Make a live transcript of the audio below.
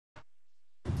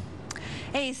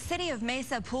A City of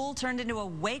Mesa pool turned into a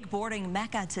wakeboarding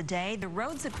mecca today. The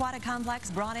Rhodes Aquatic complex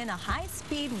brought in a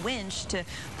high-speed winch to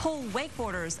pull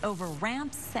wakeboarders over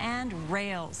ramps and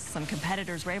rails. Some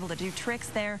competitors were able to do tricks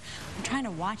there. I'm trying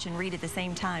to watch and read at the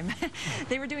same time.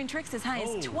 They were doing tricks as high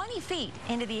as 20 feet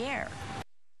into the air.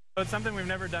 It's something we've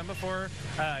never done before.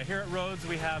 Here at Rhodes,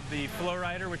 we have the Flow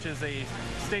Rider, which is a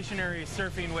stationary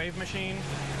surfing wave machine.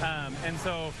 And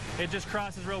so it just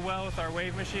crosses real well with our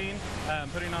wave machine,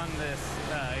 putting on this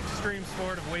extreme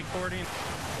sport of wakeboarding.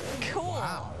 Cool.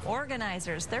 Wow.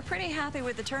 Organizers, they're pretty happy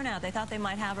with the turnout. They thought they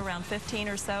might have around 15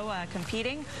 or so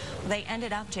competing. They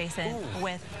ended up, Jason,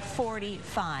 with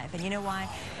 45. And you know why?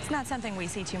 It's not something we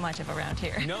see too much of around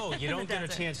here. No, you don't get a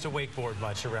chance to wakeboard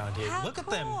much around here. How Look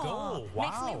cool. at them go.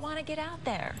 Wow. Makes me want to get out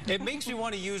there. It makes me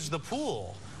want to use the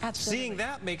pool. Absolutely. Seeing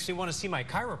that makes me want to see my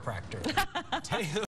chiropractor.